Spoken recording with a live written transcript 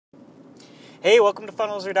Hey, welcome to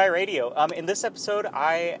Funnels or Die Radio. In this episode,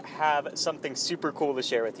 I have something super cool to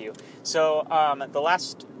share with you. So, the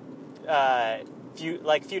last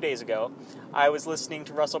few days ago, I was listening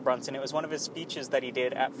to Russell Brunson. It was one of his speeches that he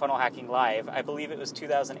did at Funnel Hacking Live. I believe it was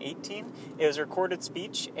 2018. It was a recorded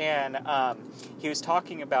speech, and he was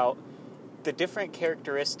talking about the different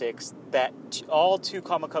characteristics that all two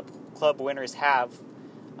Comma Club winners have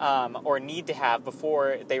or need to have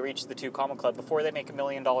before they reach the 2 Comma Club, before they make $1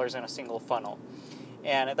 million in a single funnel.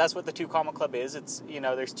 And that's what the 2 Comma Club is. It's,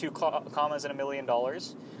 there's 2 commas and $1 million.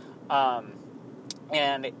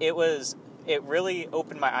 And it really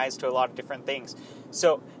opened my eyes to a lot of different things.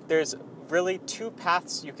 So there's really 2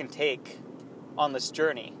 paths you can take on this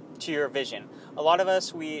journey to your vision. A lot of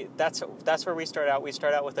us, that's where we start out. We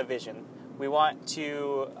start out with a vision. We want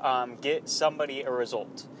to get somebody a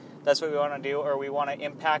result. That's what we want to do, or we want to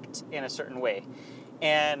impact in a certain way.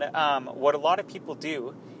 And what a lot of people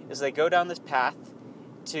do is they go down this path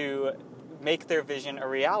to make their vision a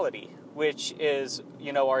reality, which is,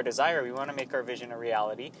 our desire. We want to make our vision a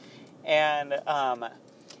reality. And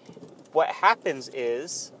what happens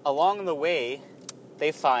is, along the way,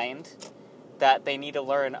 they find that they need to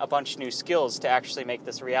learn a bunch of new skills to actually make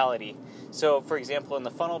this a reality. So, for example, in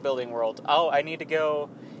the funnel building world, if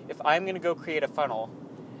I'm going to go create a funnel,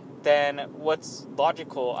 then what's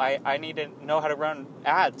logical? I need to know how to run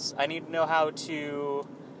ads. I need to know how to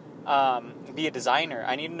be a designer.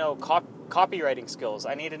 I need to know copywriting skills.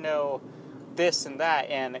 I need to know this and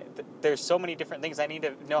that. And there's so many different things. I need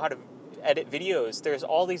to know how to edit videos. There's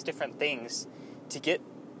all these different things to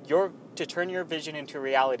turn your vision into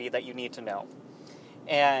reality that you need to know.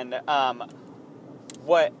 And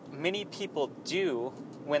what many people do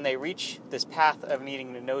when they reach this path of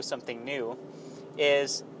needing to know something new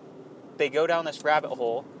is they go down this rabbit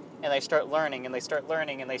hole and they start learning and they start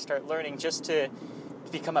learning and they start learning just to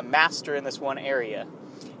become a master in this one area.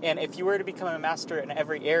 And if you were to become a master in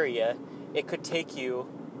every area, it could take you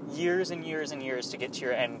years and years and years to get to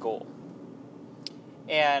your end goal.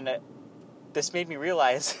 And this made me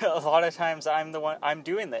realize a lot of times I'm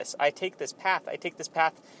doing this. I take this path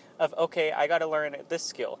of, okay, I got to learn this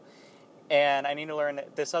skill, and I need to learn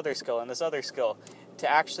this other skill and this other skill to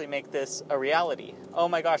actually make this a reality. Oh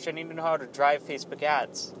my gosh, I need to know how to drive Facebook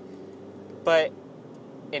ads. But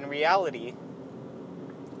in reality,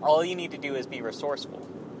 all you need to do is be resourceful.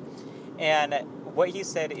 And what he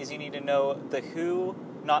said is you need to know the who,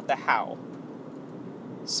 not the how.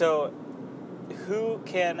 So who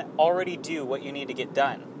can already do what you need to get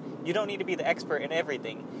done? You don't need to be the expert in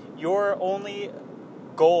everything. Your only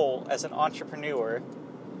goal as an entrepreneur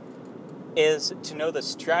is to know the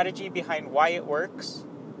strategy behind why it works,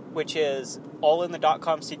 which is all in the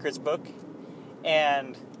 .com secrets book,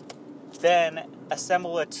 and then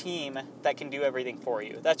assemble a team that can do everything for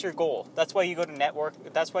you. That's your goal. That's why you go to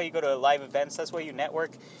network. That's why you go to live events. That's why you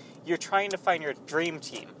network. You're trying to find your dream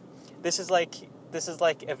team. This is like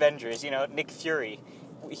Avengers. Nick Fury.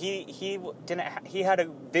 He had a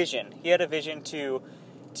vision. He had a vision to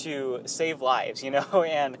save lives,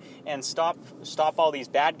 and stop all these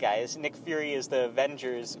bad guys. Nick Fury is the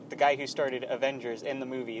Avengers, the guy who started Avengers in the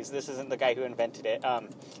movies. This isn't the guy who invented it.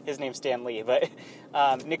 His name's Stan Lee, but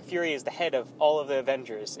Nick Fury is the head of all of the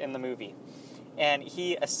Avengers in the movie. And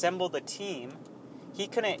he assembled a team. He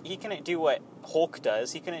couldn't do what Hulk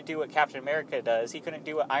does. He couldn't do what Captain America does. He couldn't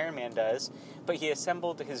do what Iron Man does. But he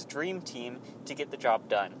assembled his dream team to get the job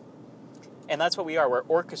done. And that's what we are. We're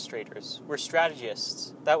orchestrators. We're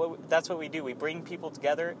strategists. That's what we do. We bring people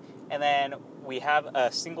together, and then we have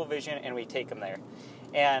a single vision, and we take them there.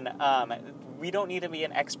 And we don't need to be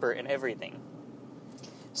an expert in everything.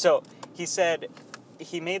 So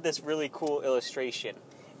he made this really cool illustration.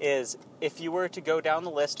 Is if you were to go down the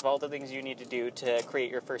list of all the things you need to do to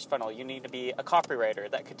create your first funnel, you need to be a copywriter.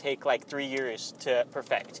 That could take 3 years to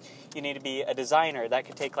perfect. You need to be a designer. That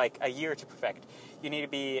could take a year to perfect. You need to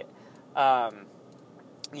be all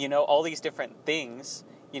these different things.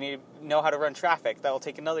 You need to know how to run traffic. That will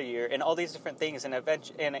take another year, and all these different things, and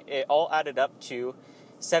it all added up to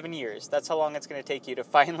 7 years. That's how long it's going to take you to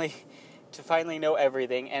finally know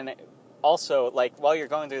everything. And also, while you're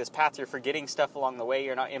going through this path, you're forgetting stuff along the way.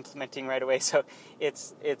 You're not implementing right away, so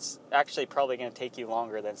it's actually probably going to take you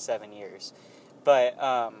longer than 7 years. But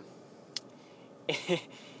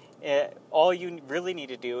all you really need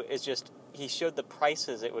to do is just. He showed the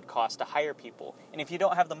prices it would cost to hire people. And if you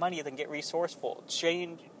don't have the money, then get resourceful.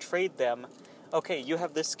 Trade them. Okay, you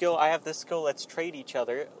have this skill, I have this skill, let's trade each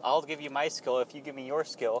other. I'll give you my skill if you give me your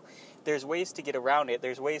skill. There's ways to get around it.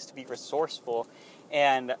 There's ways to be resourceful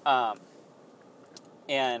and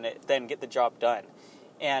then get the job done.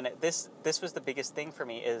 And this was the biggest thing for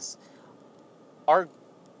me is our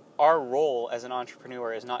role as an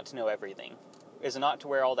entrepreneur is not to know everything, is not to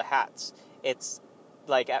wear all the hats. It's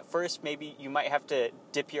like at first maybe you might have to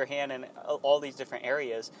dip your hand in all these different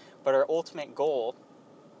areas, but our ultimate goal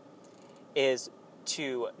is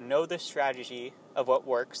to know the strategy of what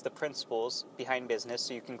works, the principles behind business,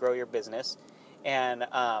 so you can grow your business. And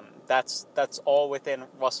that's all within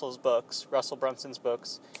Russell Brunson's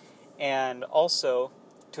books, and also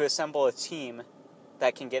to assemble a team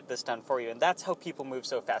that can get this done for you. And that's how people move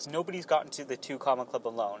so fast. Nobody's gotten to the 2 Comma Club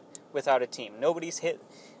alone without a team. Nobody's hit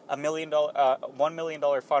 $1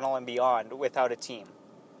 million funnel and beyond without a team.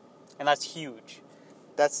 And that's huge.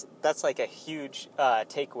 That's like a huge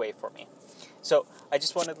takeaway for me. So I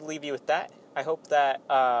just wanted to leave you with that. I hope that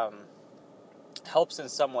helps in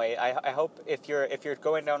some way. I hope if you're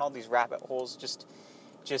going down all these rabbit holes, just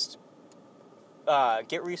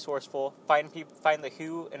get resourceful. Find the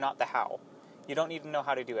who and not the how. You don't need to know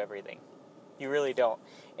how to do everything. You really don't.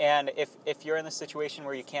 And if you're in the situation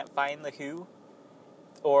where you can't find the who,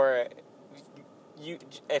 or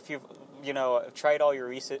if you've tried all your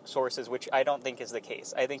resources, which I don't think is the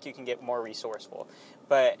case. I think you can get more resourceful,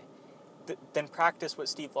 but then practice what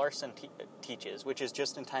Steve Larsen teaches, which is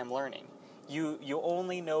just-in-time learning. You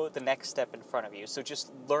only know the next step in front of you, so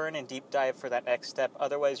just learn and deep dive for that next step.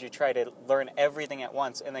 Otherwise, you try to learn everything at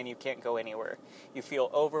once, and then you can't go anywhere. You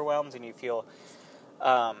feel overwhelmed, and you feel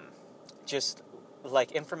just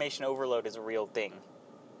like information overload is a real thing.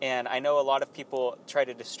 And I know a lot of people try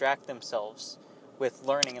to distract themselves with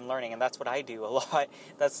learning, and that's what I do a lot.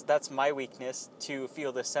 That's my weakness, to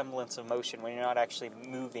feel the semblance of motion when you're not actually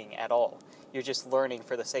moving at all. You're just learning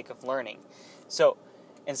for the sake of learning. So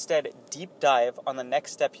instead, deep dive on the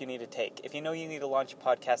next step you need to take. If you know you need to launch a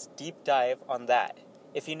podcast, deep dive on that.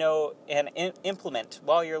 If you know, and implement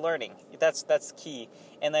while you're learning. That's key.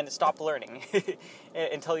 And then stop learning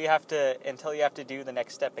until you have to do the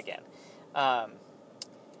next step again.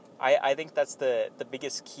 I think that's the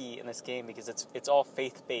biggest key in this game, because it's all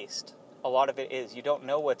faith-based. A lot of it is. You don't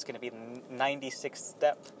know what's going to be the 96th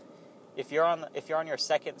step. If you're on your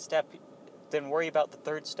second step, then worry about the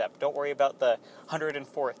third step. Don't worry about the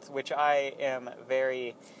 104th, which I am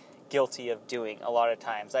very guilty of doing a lot of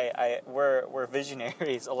times. We're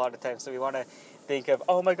visionaries a lot of times, so we want to think of,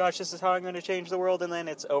 oh my gosh, this is how I'm going to change the world, and then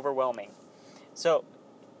it's overwhelming. So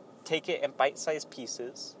take it in bite-sized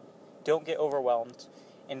pieces. Don't get overwhelmed.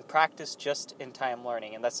 And practice just-in-time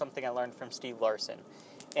learning. And that's something I learned from Steve Larsen.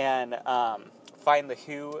 And find the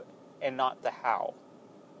who and not the how.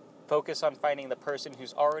 Focus on finding the person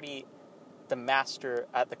who's already the master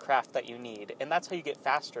at the craft that you need. And that's how you get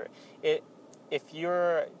faster. If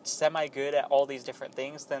you're semi-good at all these different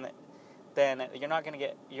things, then you're not going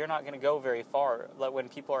to go very far. Like when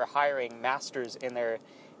people are hiring masters in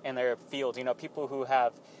their field, people who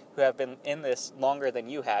have been in this longer than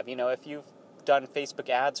you have. If you've done Facebook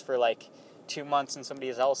ads for like 2 months and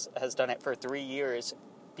somebody else has done it for 3 years,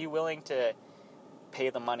 be willing to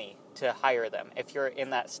pay the money to hire them if you're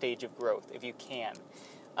in that stage of growth, if you can.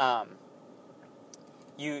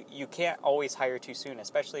 You can't always hire too soon,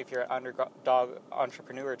 especially if you're an underdog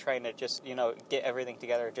entrepreneur trying to just get everything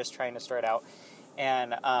together, just trying to start out.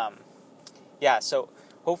 And so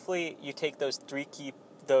hopefully you take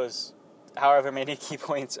those however many key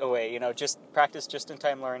points away. Just practice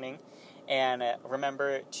just-in-time learning. And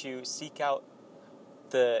remember to seek out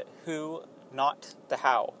the who, not the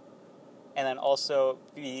how. And then also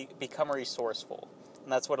become resourceful.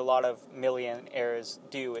 And that's what a lot of millionaires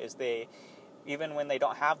do, is they, even when they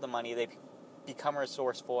don't have the money, they become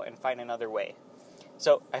resourceful and find another way.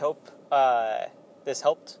 So I hope this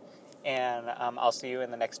helped. And I'll see you in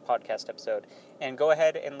the next podcast episode. And go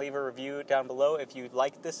ahead and leave a review down below if you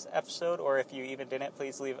liked this episode, or if you even didn't,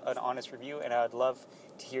 please leave an honest review, and I would love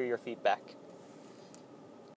to hear your feedback.